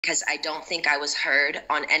because I don't think I was heard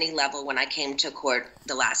on any level when I came to court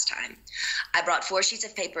the last time. I brought 4 sheets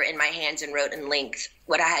of paper in my hands and wrote in length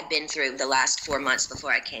what I had been through the last 4 months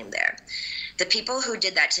before I came there. The people who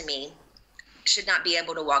did that to me should not be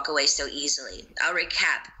able to walk away so easily. I'll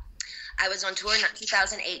recap. I was on tour in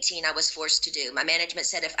 2018. I was forced to do. My management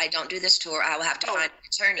said if I don't do this tour, I will have to find an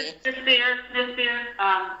attorney. Ms. Spears,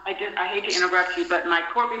 I hate to interrupt you, but my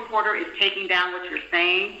court reporter is taking down what you're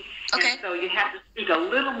saying. Okay. And so you have to speak a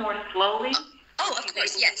little more slowly. Oh, of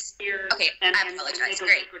course, yes. Okay, and I apologize.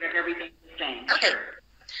 Great. Of everything you're saying. Okay. Sure.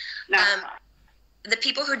 Now, the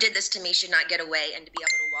people who did this to me should not get away and to be able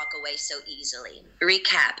to walk away so easily.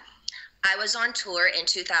 Recap. I was on tour in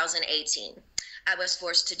 2018. I was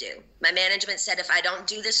forced to do. My management said if I don't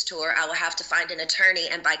do this tour, I will have to find an attorney,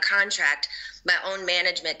 and by contract, my own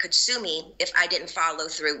management could sue me if I didn't follow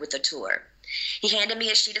through with the tour. He handed me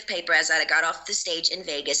a sheet of paper as I got off the stage in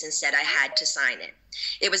Vegas and said I had to sign it.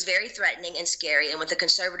 It was very threatening and scary, and with the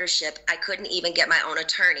conservatorship, I couldn't even get my own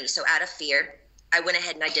attorney, so out of fear, I went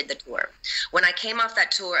ahead and I did the tour. When I came off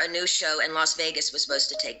that tour, a new show in Las Vegas was supposed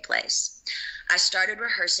to take place. I started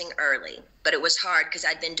rehearsing early, but it was hard because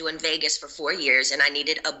I'd been doing Vegas for 4 years and I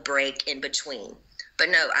needed a break in between. But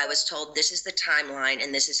no, I was told this is the timeline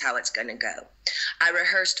and this is how it's going to go. I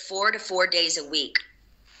rehearsed 4 to 4 days a week,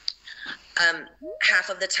 half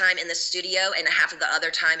of the time in the studio and half of the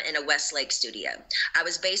other time in a Westlake studio. I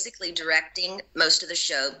was basically directing most of the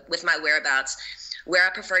show with my whereabouts, where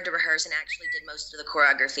I preferred to rehearse and actually did most of the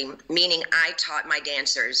choreography, meaning I taught my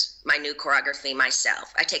dancers my new choreography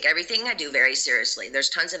myself. I take everything I do very seriously. There's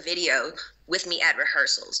tons of video with me at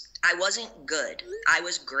rehearsals. I wasn't good. I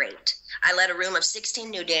was great. I led a room of 16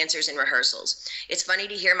 new dancers in rehearsals. It's funny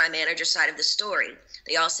to hear my manager's side of the story.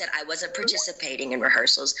 They all said I wasn't participating in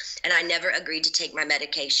rehearsals and I never agreed to take my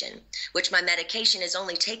medication, which my medication is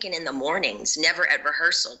only taken in the mornings, never at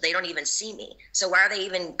rehearsal. They don't even see me. So why are they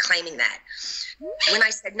even claiming that? When I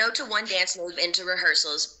said no to one dance move into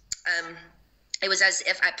rehearsals, it was as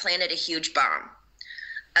if I planted a huge bomb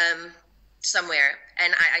somewhere.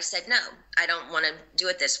 And I said, no, I don't want to do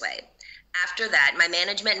it this way. After that, my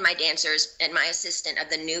management and my dancers and my assistant of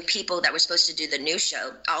the new people that were supposed to do the new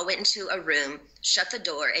show all went into a room, shut the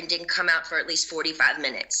door, and didn't come out for at least 45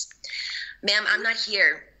 minutes. Ma'am, I'm not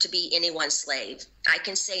here to be anyone's slave. I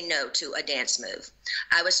can say no to a dance move.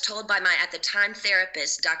 I was told by my, at the time,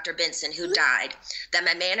 therapist, Dr. Benson, who died, that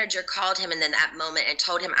my manager called him in that moment and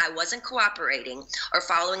told him I wasn't cooperating or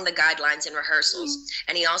following the guidelines in rehearsals.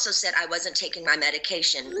 And he also said I wasn't taking my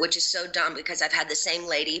medication, which is so dumb because I've had the same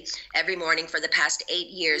lady every morning for the past 8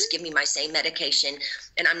 years give me my same medication,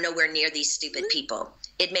 and I'm nowhere near these stupid people.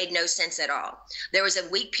 It made no sense at all. There was a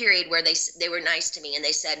week period where they were nice to me and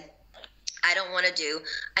they said, I don't want to do,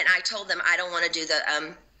 and I told them I don't want to do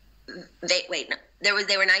the,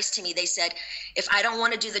 they were nice to me. They said, if I don't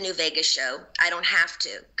want to do the new Vegas show, I don't have to,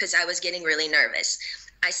 because I was getting really nervous.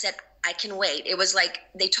 I said, I can wait. It was like,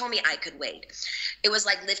 they told me I could wait. It was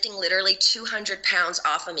like lifting literally 200 pounds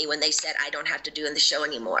off of me when they said I don't have to do the show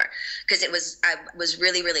anymore, because I was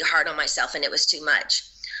really, really hard on myself and it was too much.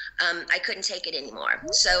 I couldn't take it anymore.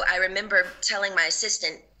 So I remember telling my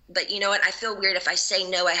assistant, but you know what? I feel weird if I say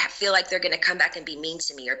no. I feel like they're going to come back and be mean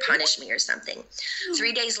to me or punish me or something.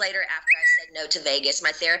 3 days later, after I said no to Vegas,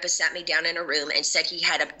 my therapist sat me down in a room and said he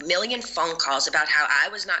had a million phone calls about how I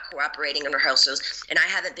was not cooperating in rehearsals and I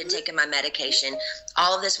haven't been taking my medication.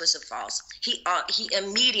 All of this was false. He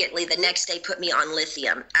immediately the next day put me on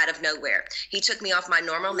lithium out of nowhere. He took me off my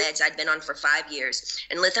normal meds I'd been on for 5 years.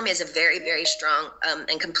 And lithium is a very, very strong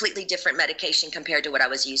and completely different medication compared to what I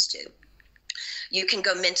was used to. You can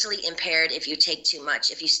go mentally impaired if you take too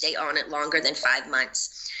much, if you stay on it longer than 5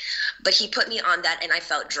 months. But he put me on that and I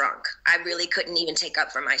felt drunk. I really couldn't even take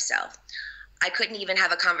up for myself. I couldn't even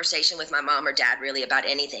have a conversation with my mom or dad really about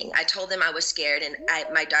anything. I told them I was scared and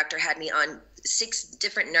my doctor had me on 6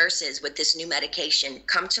 different nurses with this new medication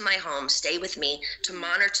come to my home, stay with me to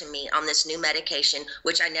monitor me on this new medication,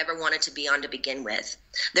 which I never wanted to be on to begin with.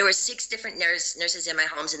 There were 6 different nurses in my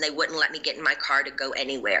homes and they wouldn't let me get in my car to go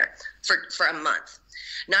anywhere for a month.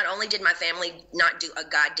 Not only did my family not do a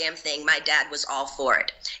goddamn thing, my dad was all for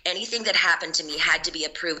it. Anything that happened to me had to be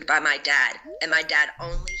approved by my dad, and my dad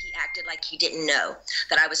he acted like he didn't know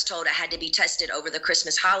that I was told I had to be tested over the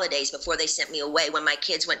Christmas holidays before they sent me away when my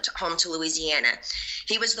kids went home to Louisiana.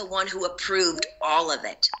 He was the one who approved all of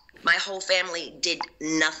it. My whole family did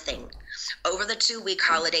nothing. Over the 2-week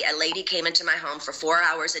holiday, a lady came into my home for 4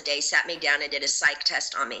 hours a day, sat me down and did a psych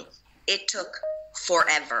test on me. It took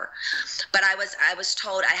forever. But I was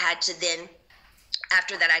told I had to then,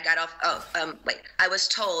 after that I got off, I was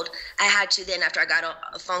told I had to then, after I got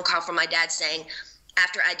a phone call from my dad saying,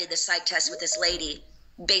 after I did the psych test with this lady,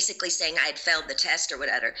 basically saying I had failed the test or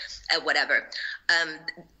whatever.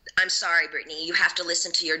 I'm sorry, Brittany, you have to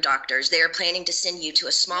listen to your doctors. They are planning to send you to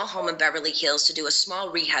a small home in Beverly Hills to do a small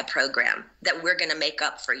rehab program that we're going to make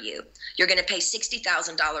up for you. You're going to pay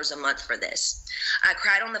 $60,000 a month for this. I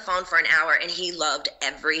cried on the phone for an hour, and he loved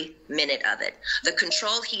every minute of it. The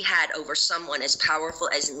control he had over someone as powerful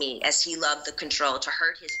as me, as he loved the control to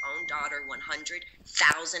hurt his own daughter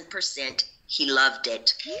 100,000%. He loved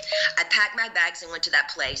it. I packed my bags and went to that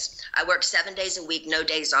place. I worked 7 days a week, no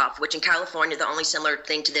days off, which in California, the only similar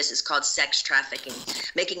thing to this is called sex trafficking.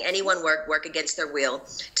 Making anyone work against their will,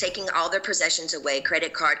 taking all their possessions away,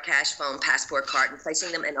 credit card, cash, phone, passport card, and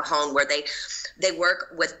placing them in a home where they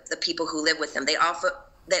work with the people who live with them. They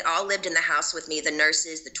all lived in the house with me, the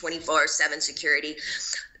nurses, the 24/7 security.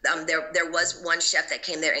 There was one chef that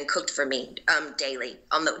came there and cooked for me daily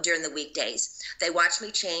during the weekdays. They watched me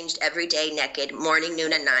changed every day, naked, morning,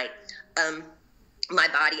 noon, and night. My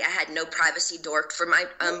body, I had no privacy door for my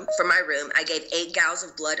room. I gave 8 gallons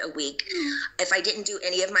of blood a week. If I didn't do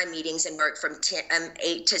any of my meetings and work from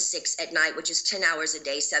 8 to 6 at night, which is 10 hours a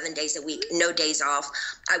day, 7 days a week, no days off,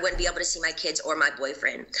 I wouldn't be able to see my kids or my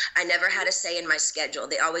boyfriend. I never had a say in my schedule.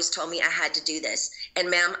 They always told me I had to do this. And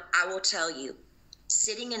ma'am, I will tell you,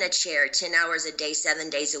 sitting in a chair 10 hours a day, 7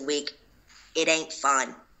 days a week, it ain't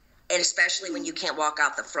fun. And especially when you can't walk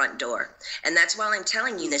out the front door. And that's why I'm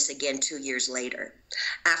telling you this again 2 years later.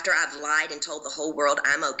 After I've lied and told the whole world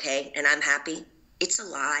I'm okay and I'm happy, it's a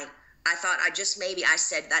lie. I thought maybe I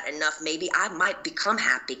said that enough. Maybe I might become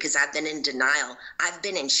happy because I've been in denial. I've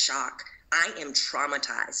been in shock. I am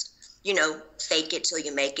traumatized. Fake it till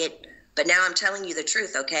you make it. But now I'm telling you the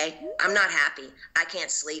truth, okay? I'm not happy. I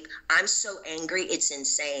can't sleep. I'm so angry, it's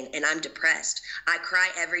insane, and I'm depressed. I cry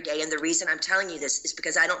every day, and the reason I'm telling you this is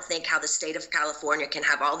because I don't think how the state of California can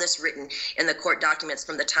have all this written in the court documents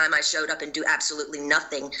from the time I showed up and do absolutely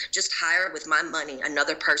nothing, just hire with my money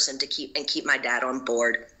another person to keep my dad on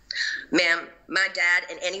board. Ma'am, my dad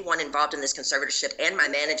and anyone involved in this conservatorship and my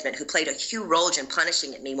management who played a huge role in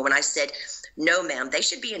punishing at me when I said, no, ma'am, they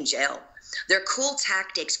should be in jail. Their cool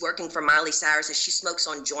tactics working for Miley Cyrus as she smokes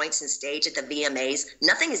on joints and stage at the VMAs.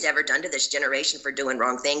 Nothing is ever done to this generation for doing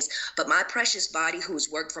wrong things. But my precious body, who's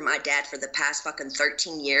worked for my dad for the past fucking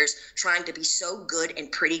 13 years, trying to be so good and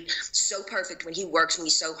pretty, so perfect when he works me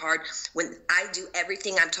so hard, when I do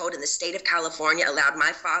everything I'm told in the state of California, allowed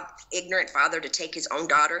my ignorant father to take his own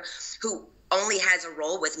daughter, who only has a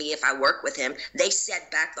role with me if I work with him. They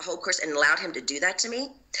set back the whole course and allowed him to do that to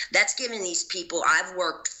me. That's giving these people I've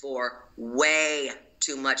worked for way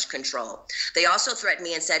too much control. They also threatened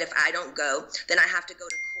me and said if I don't go, then I have to go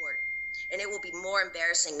to court. And it will be more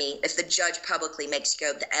embarrassing me if the judge publicly makes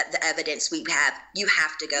go the evidence we have. You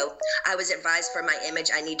have to go. I was advised for my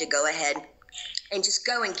image, I need to go ahead and just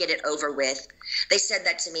go and get it over with. They said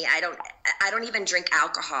that to me. I don't even drink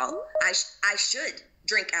alcohol. I should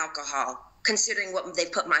drink alcohol, considering what they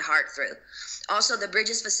put my heart through. Also, the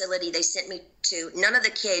Bridges facility they sent me to, none of the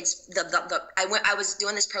kids, I was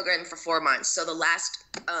doing this program for 4 months. So the last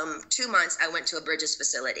 2 months I went to a Bridges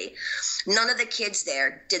facility. None of the kids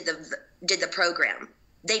there did the program.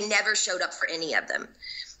 They never showed up for any of them.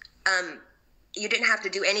 You didn't have to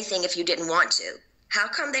do anything if you didn't want to. How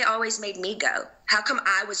come they always made me go? How come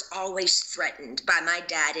I was always threatened by my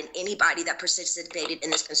dad and anybody that participated in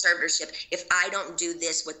this conservatorship? If I don't do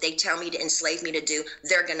this, what they tell me to enslave me to do,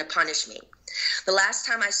 they're going to punish me. The last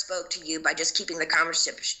time I spoke to you by just keeping the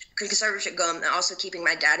conservatorship going and also keeping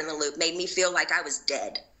my dad in the loop made me feel like I was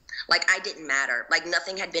dead. Like I didn't matter. Like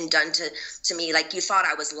nothing had been done to me. Like you thought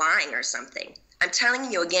I was lying or something. I'm telling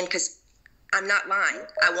you again because I'm not lying.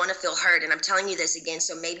 I want to feel heard. And I'm telling you this again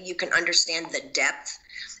so maybe you can understand the depth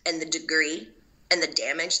and the degree and the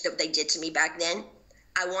damage that they did to me back then.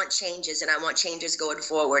 I want changes, and I want changes going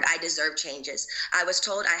forward. I deserve changes. I was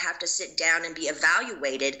told I have to sit down and be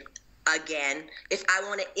evaluated again if I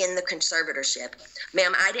want to end the conservatorship.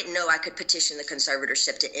 Ma'am, I didn't know I could petition the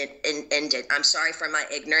conservatorship to end it. I'm sorry for my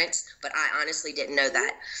ignorance, but I honestly didn't know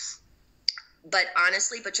that. But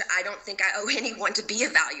honestly, I don't think I owe anyone to be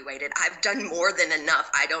evaluated. I've done more than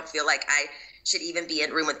enough. I don't feel like I should even be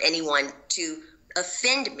in a room with anyone to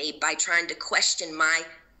offend me by trying to question my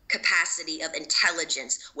capacity of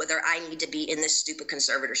intelligence, whether I need to be in this stupid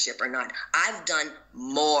conservatorship or not. I've done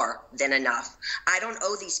more than enough. I don't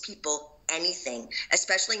owe these people anything,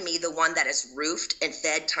 especially me, the one that has roofed and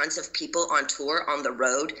fed tons of people on tour on the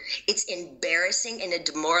road. It's embarrassing and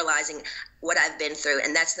demoralizing what I've been through,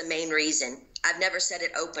 and that's the main reason. I've never said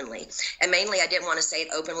it openly. And mainly I didn't want to say it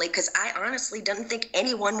openly because I honestly didn't think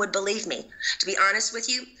anyone would believe me. To be honest with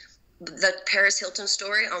you, the Paris Hilton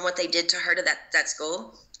story on what they did to her to that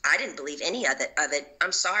school, I didn't believe any of it.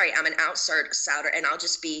 I'm sorry. I'm an outsider, and I'll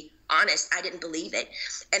just be honest. I didn't believe it.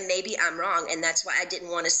 And maybe I'm wrong. And that's why I didn't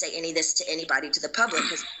want to say any of this to anybody, to the public,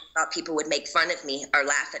 because I thought people would make fun of me or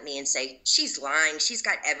laugh at me and say, she's lying. She's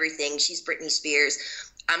got everything. She's Britney Spears.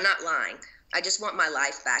 I'm not lying. I just want my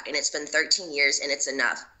life back. And it's been 13 years, and it's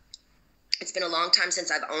enough. It's been a long time since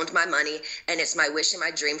I've owned my money, and it's my wish and my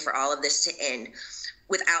dream for all of this to end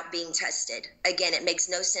without being tested. Again, it makes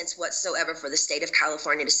no sense whatsoever for the state of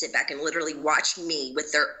California to sit back and literally watch me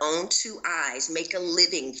with their own two eyes make a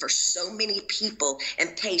living for so many people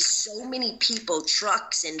and pay so many people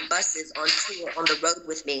trucks and buses on tour on the road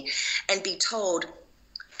with me and be told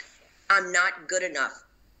I'm not good enough,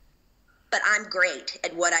 but I'm great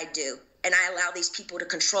at what I do. And I allow these people to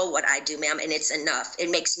control what I do, ma'am, and it's enough.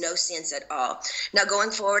 It makes no sense at all. Now,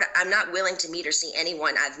 going forward, I'm not willing to meet or see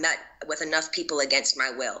anyone I've met with enough people against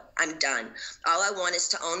my will. I'm done. All I want is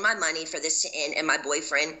to own my money for this to end and my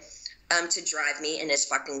boyfriend to drive me in his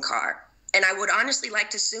fucking car. And I would honestly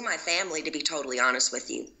like to sue my family, to be totally honest with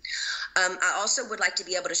you. I also would like to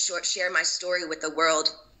be able to share my story with the world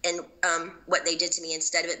and what they did to me,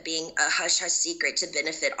 instead of it being a hush-hush secret to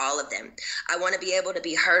benefit all of them. I want to be able to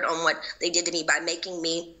be heard on what they did to me by making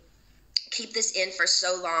me keep this in for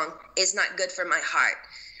so long is not good for my heart.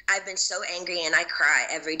 I've been so angry and I cry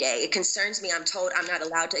every day. It concerns me. I'm told I'm not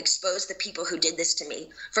allowed to expose the people who did this to me.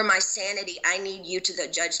 For my sanity, I need you to the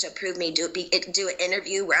judge to approve me, do an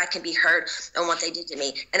interview where I can be heard on what they did to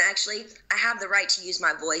me. And actually, I have the right to use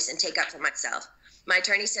my voice and take up for myself. My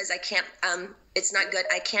attorney says I can't, it's not good.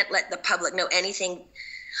 I can't let the public know anything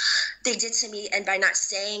they did to me. And by not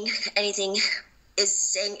saying anything is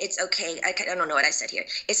saying it's okay. I don't know what I said here.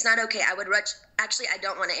 It's not okay. I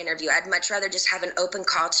don't want to interview. I'd much rather just have an open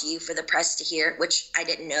call to you for the press to hear, which I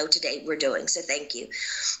didn't know today we're doing. So thank you.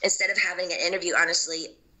 Instead of having an interview, honestly,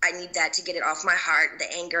 I need that to get it off my heart, the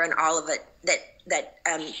anger and all of it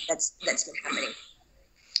that's been happening.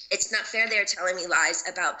 It's not fair they're telling me lies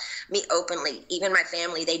about me openly. Even my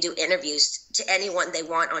family, they do interviews to anyone they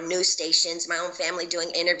want on news stations, my own family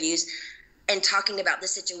doing interviews and talking about the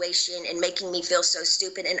situation and making me feel so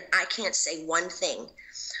stupid. And I can't say one thing.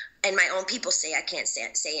 And my own people say I can't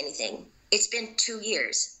say anything. It's been 2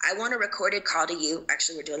 years. I want a recorded call to you.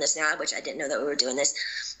 Actually, we're doing this now, which I didn't know that we were doing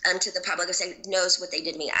this, to the public who knows what they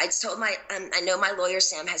did to me. I told I know my lawyer,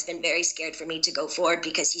 Sam, has been very scared for me to go forward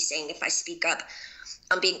because he's saying if I speak up,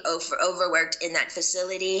 I'm being overworked in that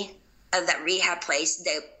facility of that rehab place.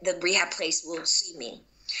 The rehab place will sue me.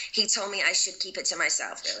 He told me I should keep it to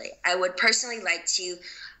myself, really. I would personally like to,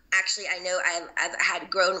 actually, I know I've had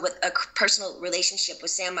grown with a personal relationship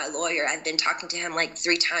with Sam, my lawyer. I've been talking to him like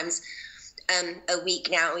 3 times a week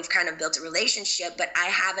now. We've kind of built a relationship, but I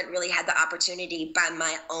haven't really had the opportunity by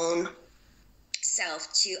my own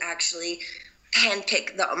self to actually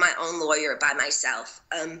handpick my own lawyer by myself.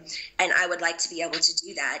 And I would like to be able to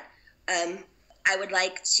do that. I would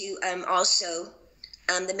like to also,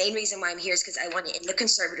 the main reason why I'm here is because I want to end the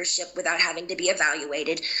conservatorship without having to be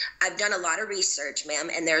evaluated. I've done a lot of research, ma'am,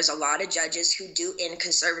 and there's a lot of judges who do end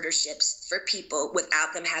conservatorships for people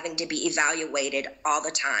without them having to be evaluated all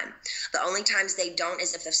the time. The only times they don't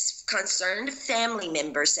is if a concerned family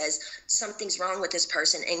member says something's wrong with this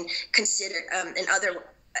person and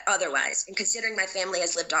otherwise, and considering my family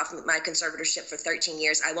has lived off my conservatorship for 13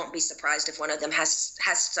 years, I won't be surprised if one of them has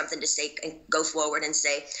something to say and go forward and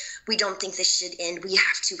say, we don't think this should end. We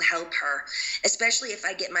have to help her, especially if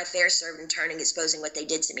I get my fair served in turning, exposing what they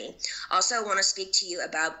did to me. Also, I want to speak to you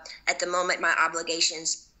about, at the moment, my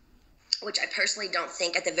obligations, which I personally don't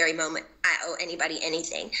think at the very moment I owe anybody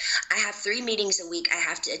anything. I have 3 meetings a week I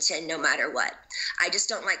have to attend no matter what. I just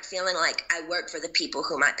don't like feeling like I work for the people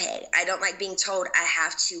whom I pay. I don't like being told I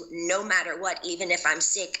have to no matter what, even if I'm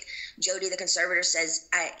sick. Jody, the conservator, says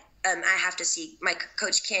I have to see my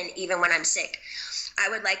coach Ken even when I'm sick. I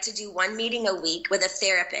would like to do 1 meeting a week with a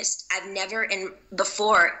therapist. I've never,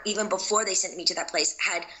 even before they sent me to that place,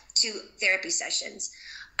 had 2 therapy sessions.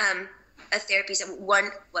 A therapy session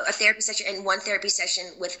and 1 therapy session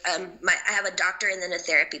with I have a doctor and then a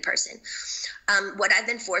therapy person. What I've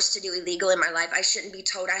been forced to do illegal in my life, I shouldn't be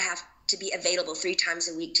told I have to be available 3 times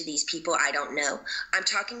a week to these people I don't know. I'm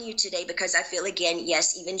talking to you today because I feel, again,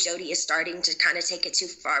 yes, even Jody is starting to kind of take it too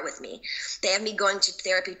far with me. They have me going to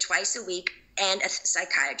therapy twice a week and a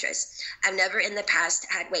psychiatrist. I've never in the past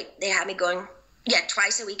they had me going,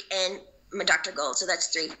 twice a week and my Dr. Gold, so that's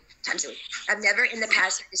 3. times a week. I've never in the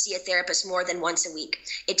past had to see a therapist more than once a week.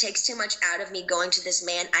 It takes too much out of me going to this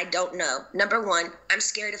man I don't know. Number one, I'm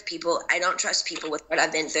scared of people. I don't trust people with what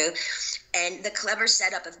I've been through. And the clever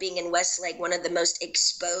setup of being in Westlake, one of the most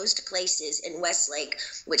exposed places in Westlake,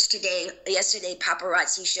 which yesterday,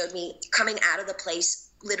 paparazzi showed me coming out of the place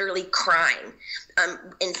literally crying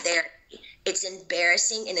in therapy. It's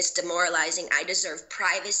embarrassing and it's demoralizing. I deserve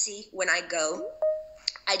privacy when I go.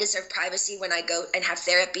 I deserve privacy when I go and have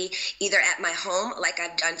therapy, either at my home, like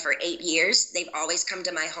I've done for 8 years. They've always come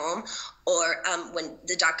to my home. Or when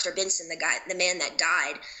the Dr. Benson, the man that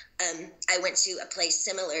died, I went to a place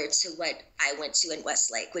similar to what I went to in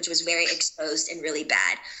Westlake, which was very exposed and really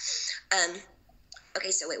bad.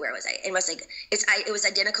 Okay, so wait, where was I? In Westlake. It was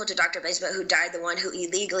identical to Dr. Benson, who died, the one who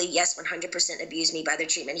illegally, yes, 100% abused me by the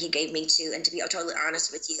treatment he gave me too. And to be totally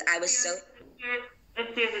honest with you, I was so...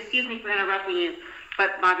 Excuse me for interrupting you.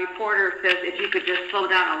 But my reporter says if you could just slow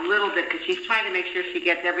down a little bit because she's trying to make sure she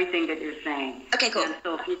gets everything that you're saying. Okay, cool. And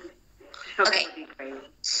so okay. That would be great.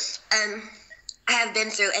 I have been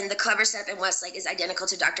through, and the clever setup in Westlake is identical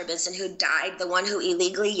to Dr. Benson, who died, the one who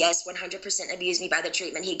illegally, yes, 100% abused me by the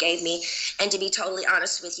treatment he gave me. And to be totally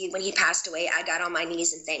honest with you, when he passed away, I got on my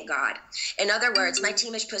knees and thanked God. In other words, my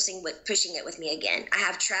team is pushing it with me again. I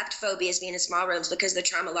have trapped phobias being in small rooms because the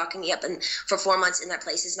trauma locking me up for 4 months in that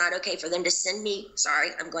place is not okay for them to send me, sorry,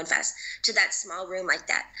 I'm going fast, to that small room like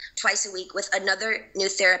that twice a week with another new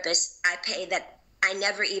therapist I pay that I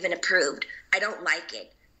never even approved. I don't like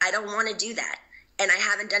it. I don't want to do that. And I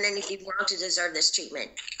haven't done anything wrong to deserve this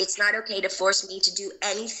treatment. It's not okay to force me to do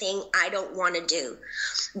anything I don't want to do.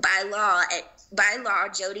 By law,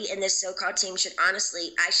 Jody and this so-called team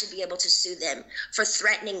I should be able to sue them for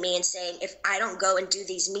threatening me and saying, if I don't go and do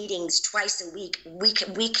these meetings twice a week,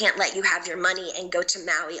 we can't let you have your money and go to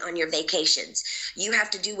Maui on your vacations. You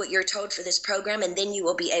have to do what you're told for this program, and then you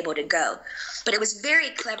will be able to go. But it was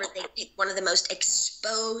very clever. They picked one of the most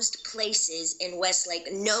exposed places in Westlake,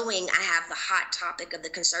 knowing I have the hot topic of the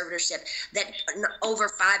conservatorship, that over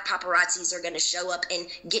 5 paparazzis are going to show up and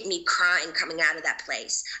get me crying coming out of that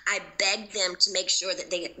place. I begged them to make sure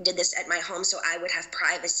that they did this at my home so I would have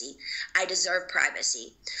privacy. I deserve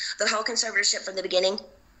privacy. The whole conservatorship from the beginning,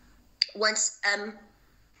 once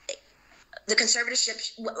the conservatorship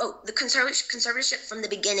from the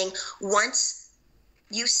beginning, once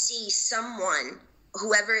you see someone,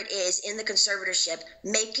 whoever it is in the conservatorship,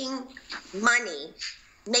 making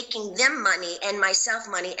them money and myself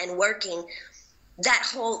money and working, that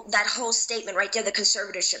whole statement right there, the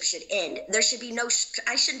conservatorship should end. There should be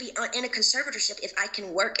I shouldn't be in a conservatorship if I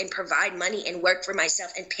can work and provide money and work for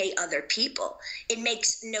myself and pay other people. It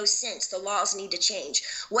makes no sense. The laws need to change.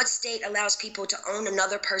 What state allows people to own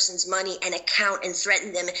another person's money and account and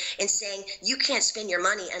threaten them and saying, you can't spend your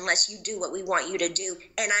money unless you do what we want you to do,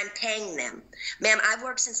 and I'm paying them? Ma'am, I've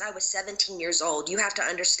worked since I was 17 years old. You have to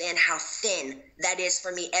understand how thin that is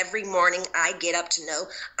for me. Every morning I get up to know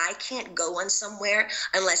I can't go on somewhere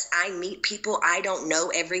unless I meet people I don't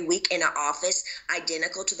know every week in an office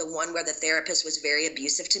identical to the one where the therapist was very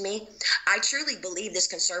abusive to me. I truly believe this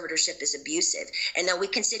conservatorship is abusive. And now we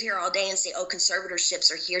can sit here all day and say, oh,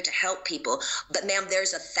 conservatorships are here to help people. But ma'am,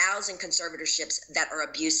 there's 1,000 conservatorships that are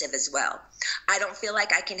abusive as well. I don't feel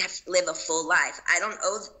like I can live a full life. I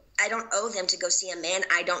don't owe them to go see a man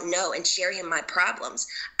I don't know and share him my problems.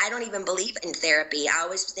 I don't even believe in therapy. I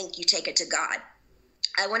always think you take it to God.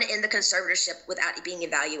 I want to end the conservatorship without being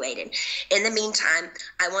evaluated. In the meantime,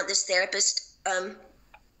 I want this therapist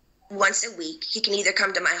once a week. He can either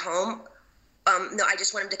come to my home. No, I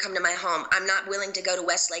just want him to come to my home. I'm not willing to go to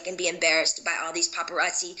Westlake and be embarrassed by all these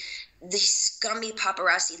paparazzi, these scummy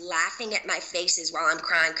paparazzi laughing at my faces while I'm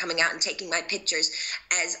crying, coming out and taking my pictures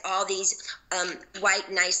as all these white,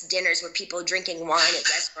 nice dinners where people drinking wine at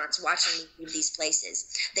restaurants, watching me leave these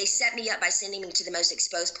places. They set me up by sending me to the most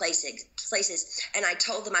exposed places, and I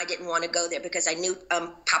told them I didn't want to go there because I knew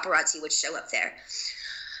paparazzi would show up there.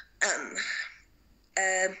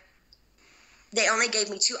 They only gave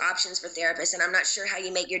me 2 options for therapists, and I'm not sure how you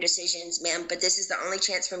make your decisions, ma'am, but this is the only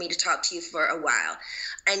chance for me to talk to you for a while.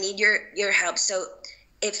 I need your help. So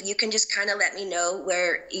if you can just kind of let me know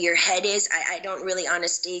where your head is. I don't really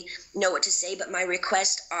honestly know what to say, but my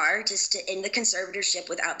requests are just to end the conservatorship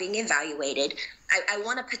without being evaluated. I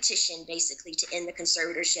want a petition basically to end the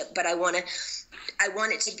conservatorship, but I want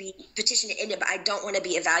it to be petition to end it, but I don't want to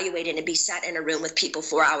be evaluated and be sat in a room with people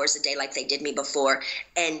 4 hours a day like they did me before.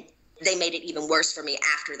 And they made it even worse for me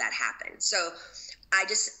after that happened. So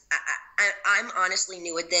I'm honestly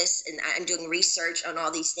new at this, and I'm doing research on all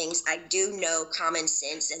these things. I do know common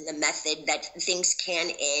sense and the method that things can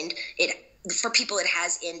end. for people it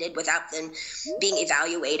has ended without them being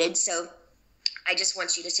evaluated. So I just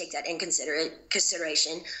want you to take that in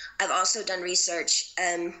consideration. I've also done research.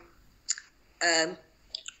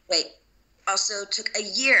 Also took a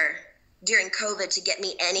year during COVID to get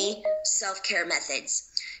me any self-care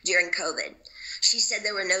methods during COVID. She said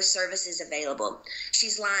there were no services available.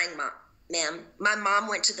 She's lying, ma'am. My mom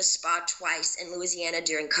went to the spa twice in Louisiana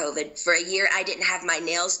during COVID. For a year, I didn't have my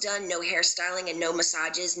nails done, no hairstyling and no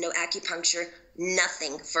massages, no acupuncture,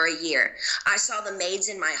 nothing for a year. I saw the maids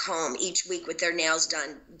in my home each week with their nails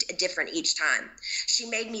done different each time. She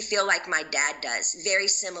made me feel like my dad does, very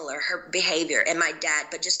similar, her behavior and my dad,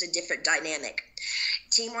 but just a different dynamic.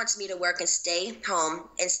 Team wants me to work and stay home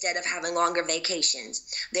instead of having longer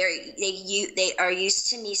vacations. They are used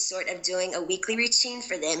to me sort of doing a weekly routine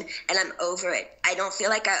for them, and I'm over it. I don't feel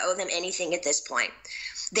like I owe them anything at this point.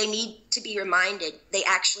 They need to be reminded they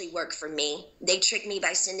actually work for me. They trick me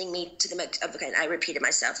by sending me to the, okay, I repeated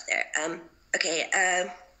myself there.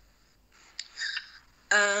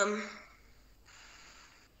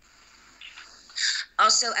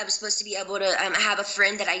 Also, I was supposed to be able to have a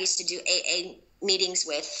friend that I used to do AA meetings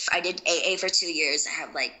with. I did AA for 2 years. I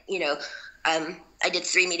have I did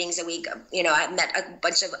 3 meetings a week. I met a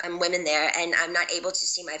bunch of women there, and I'm not able to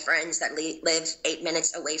see my friends that live 8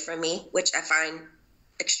 minutes away from me, which I find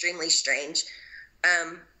extremely strange.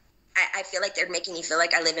 I feel like they're making me feel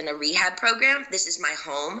like I live in a rehab program. This is my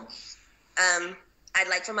home. I'd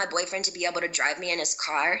like for my boyfriend to be able to drive me in his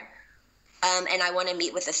car. And I want to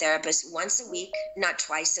meet with a therapist once a week, not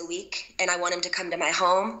twice a week. And I want him to come to my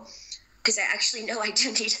home because I actually know I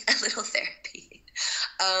do need a little therapy.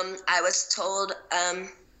 I was told,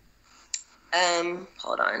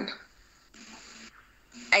 hold on.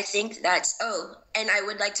 I think and I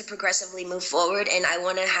would like to progressively move forward, and I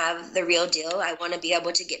want to have the real deal. I want to be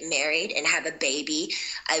able to get married and have a baby.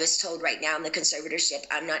 I was told right now in the conservatorship,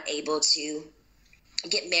 I'm not able to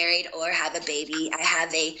get married or have a baby. I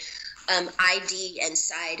have a ID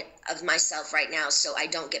inside of myself right now, so I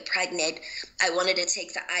don't get pregnant. I wanted to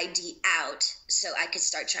take the ID out so I could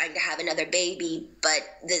start trying to have another baby, but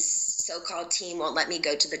this so-called team won't let me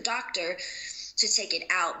go to the doctor to take it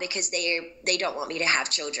out because they don't want me to have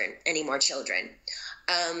any more children.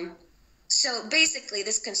 So basically,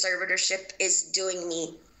 this conservatorship is doing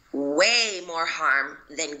me way more harm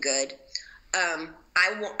than good.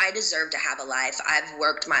 I deserve to have a life. I've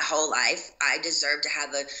worked my whole life. I deserve to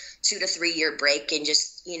have a 2 to 3 year break and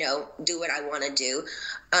just, do what I want to do.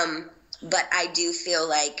 But I do feel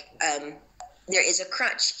like there is a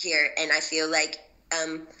crunch here, and I feel like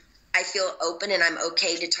I feel open and I'm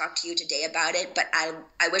okay to talk to you today about it. But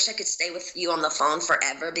I wish I could stay with you on the phone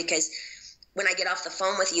forever, because when I get off the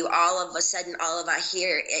phone with you, all of a sudden, I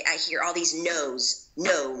hear all these no's,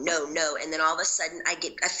 no, no, no. And then all of a sudden I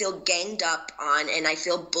feel ganged up on, and I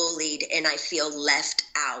feel bullied, and I feel left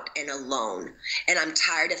out and alone. And I'm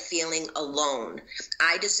tired of feeling alone.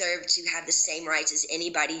 I deserve to have the same rights as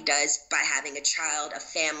anybody does by having a child, a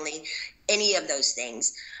family, any of those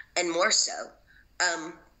things, and more so.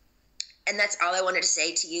 And that's all I wanted to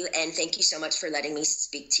say to you. And thank you so much for letting me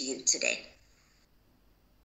speak to you today.